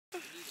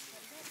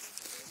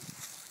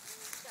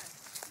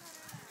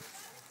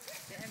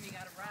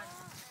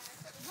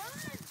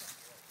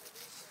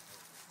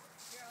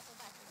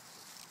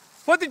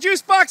Put the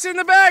juice box in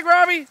the bag,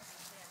 Robbie.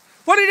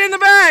 Put it in the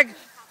bag.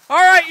 All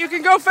right, you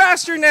can go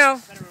faster now.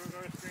 Hey,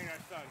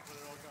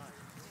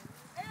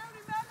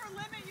 remember,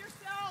 limit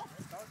yourself.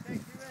 Don't take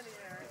too many,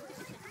 Aaron.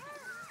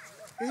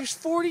 There's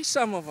 40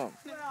 some of them.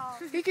 Well,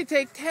 He could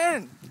take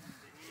 10.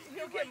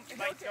 he'll get, He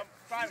might jump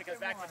 5 and comes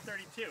back with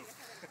 32.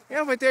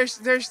 Yeah, but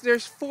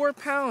there's 4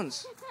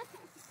 pounds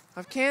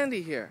of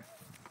candy here.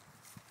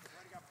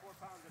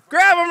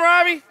 Grab him,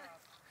 Robbie.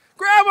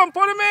 Grab him.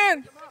 Put him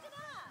in.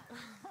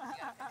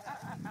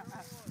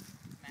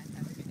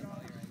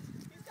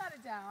 he's got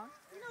it down.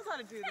 He knows how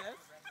to do this.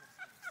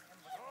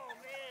 Oh,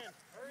 man.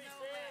 Hurry,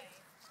 Sam.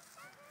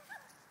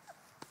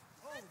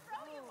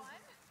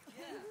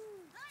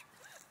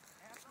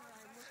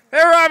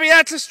 Hey, Robbie,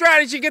 that's the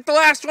strategy. Get the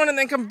last one and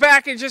then come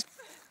back and just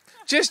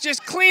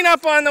clean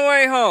up on the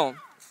way home.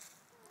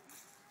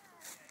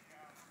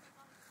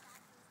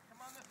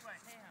 Come on this way.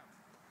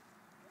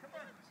 Come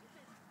on.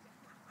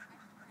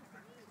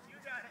 You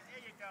got it. There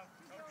you go.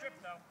 Don't trip,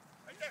 though.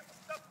 Right there.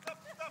 Stop.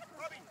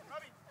 Robbie.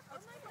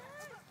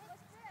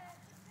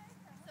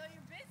 So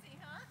you're busy,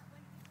 huh?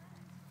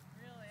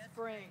 Really? That's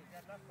Spring.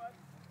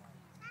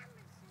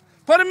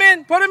 Put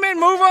him in.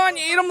 Move on.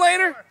 You eat them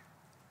later.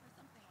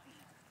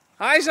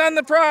 Eyes on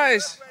the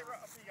prize.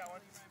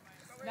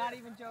 Not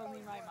even Joe Lee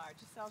Mymar.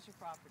 Just sells your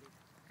property.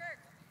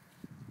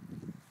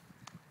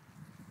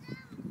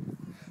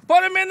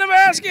 Put him in the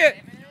basket.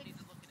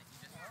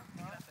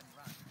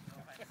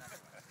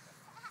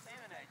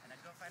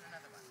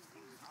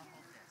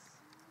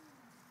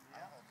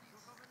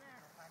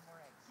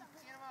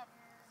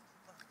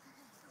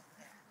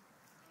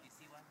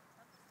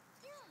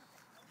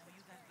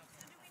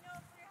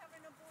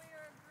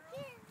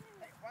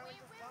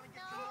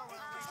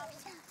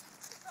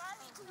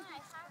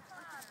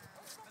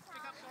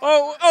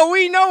 Oh,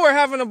 we know we're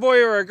having a boy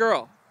or a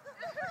girl.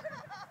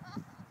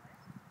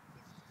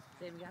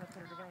 Hey,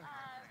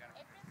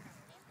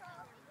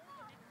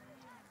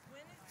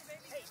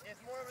 there's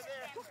more over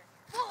there.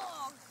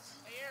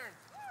 Hey, Aaron.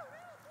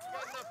 You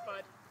got enough,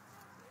 bud.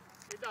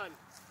 You're done.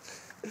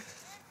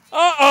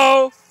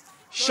 Uh-oh.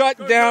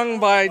 Shut down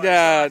by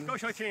Dad. Go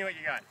show Tierney what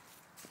you got.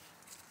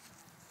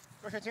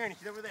 Go show Tierney.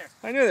 She's over there.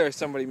 I knew there was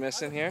somebody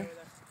missing here.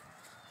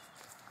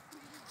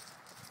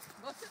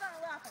 Go sit on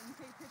her lap and you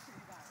take a picture of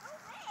you guys.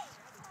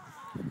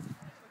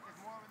 There's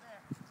more over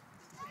there.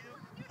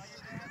 By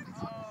your dad?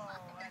 Oh,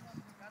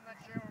 I'm not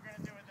sure what we're going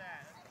to do with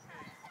that.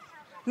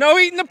 That's No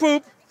eating the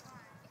poop.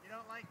 You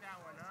don't like that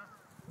one, huh?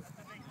 That's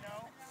a big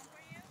no.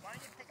 Why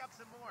don't you pick up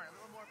some more? A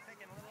little more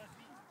picking, a little less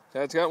eating.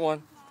 Dad's got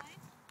one.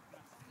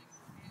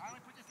 Why don't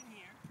we put this in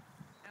here?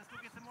 And let's go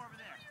get some more over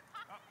there.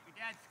 Oh, your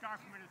dad's scarf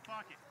from in his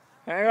pocket.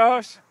 There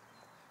goes.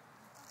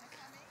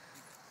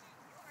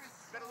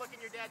 Better look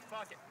in your dad's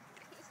pocket.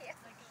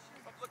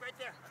 Look right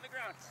there, on the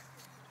ground.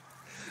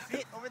 You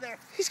see it? Over there.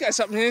 He's got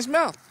something in his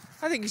mouth.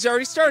 I think he's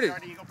already started.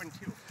 He's already opened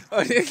 2.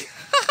 Oh,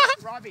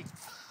 Robbie.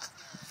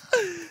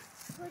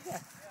 Right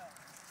there.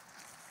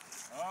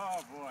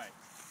 Oh, boy.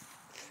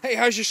 hey,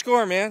 how's your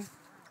score, man?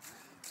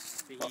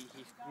 See,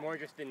 he's more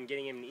interested in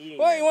getting him and eating.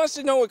 Well, he wants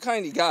to know what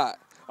kind he got.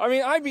 I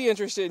mean, I'd be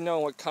interested in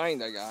knowing what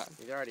kind I got.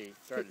 He's already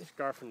started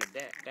scarfing the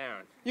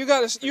down. You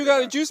got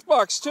a juice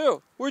box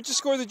too. Where'd you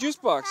score the juice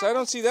box? I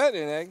don't see that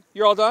in egg.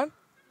 You're all done?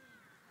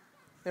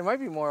 There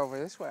might be more over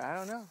this way. I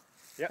don't know.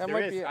 Yep, That there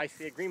might is. be it. I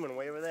see a green one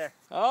way over there.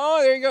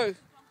 Oh, there you go.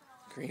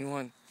 Green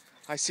one.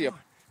 I see a.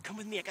 Come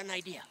with me. I got an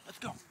idea. Let's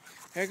go.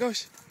 There it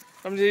goes.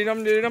 Dum dee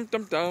dum dee dum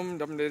dum dum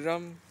dum dee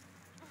dum.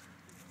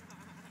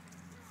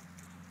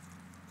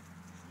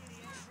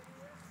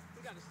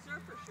 We got a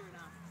surfer shirt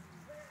on.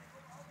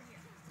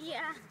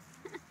 Yeah.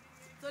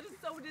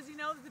 So does he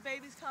know that the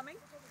baby's coming?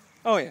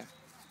 Oh yeah.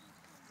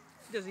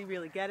 Does he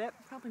really get it?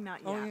 Probably not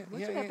yet. Oh yeah.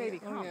 Once that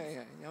baby Oh comes,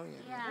 yeah. Oh yeah.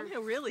 Yeah. then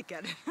he'll really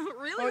get it.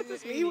 Really, Oh, what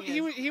this meaning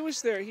is. he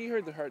was there. He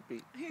heard the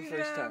heartbeat the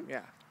first Yeah. time.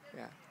 Yeah.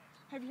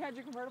 Have you had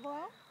your convertible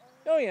out?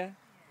 Oh yeah.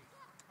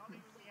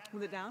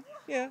 With it down?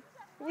 Yeah.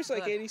 It was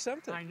like Good. 80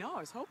 something. I know. I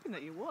was hoping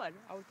that you would.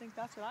 I would think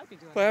that's what I'd be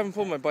doing. But I haven't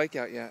pulled my bike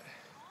out yet.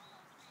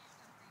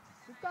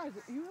 You guys,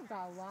 you have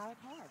got a lot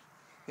of cars.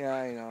 Yeah,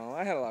 I know.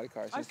 I had a lot of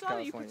cars I in saw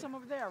that you California. put some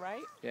over there,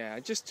 right? Yeah,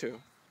 just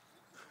 2.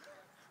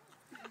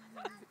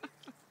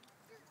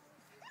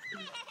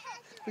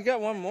 We got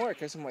one more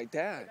because of my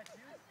dad.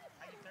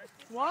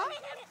 What?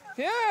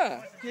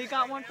 Yeah. He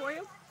got one for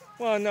you?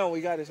 Well, no,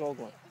 we got his old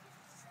one,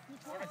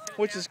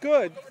 which is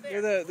good.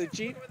 The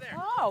Jeep.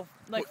 Oh,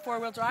 like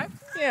 4-wheel drive?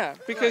 Yeah,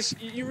 because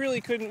you really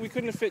couldn't. We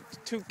couldn't have fit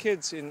 2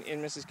 kids in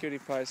Mrs. Cutie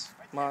Pie's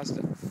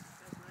Mazda.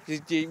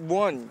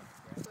 One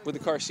with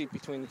the car seat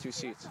between the 2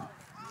 seats.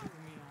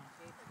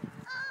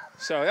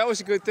 So that was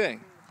a good thing.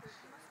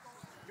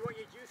 You want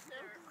your juice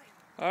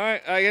now? All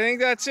right, I think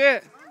that's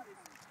it.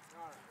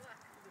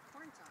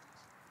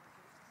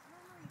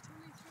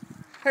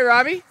 Hey,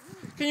 Robbie,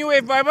 can you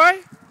wave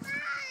bye-bye?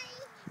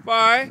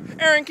 Bye.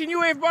 Aaron, can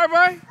you wave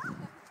bye-bye?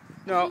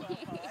 No.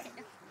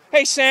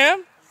 Hey,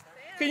 Sam,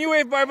 can you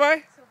wave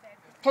bye-bye?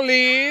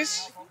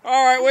 Please.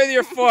 All right, with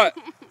your foot.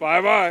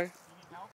 Bye-bye.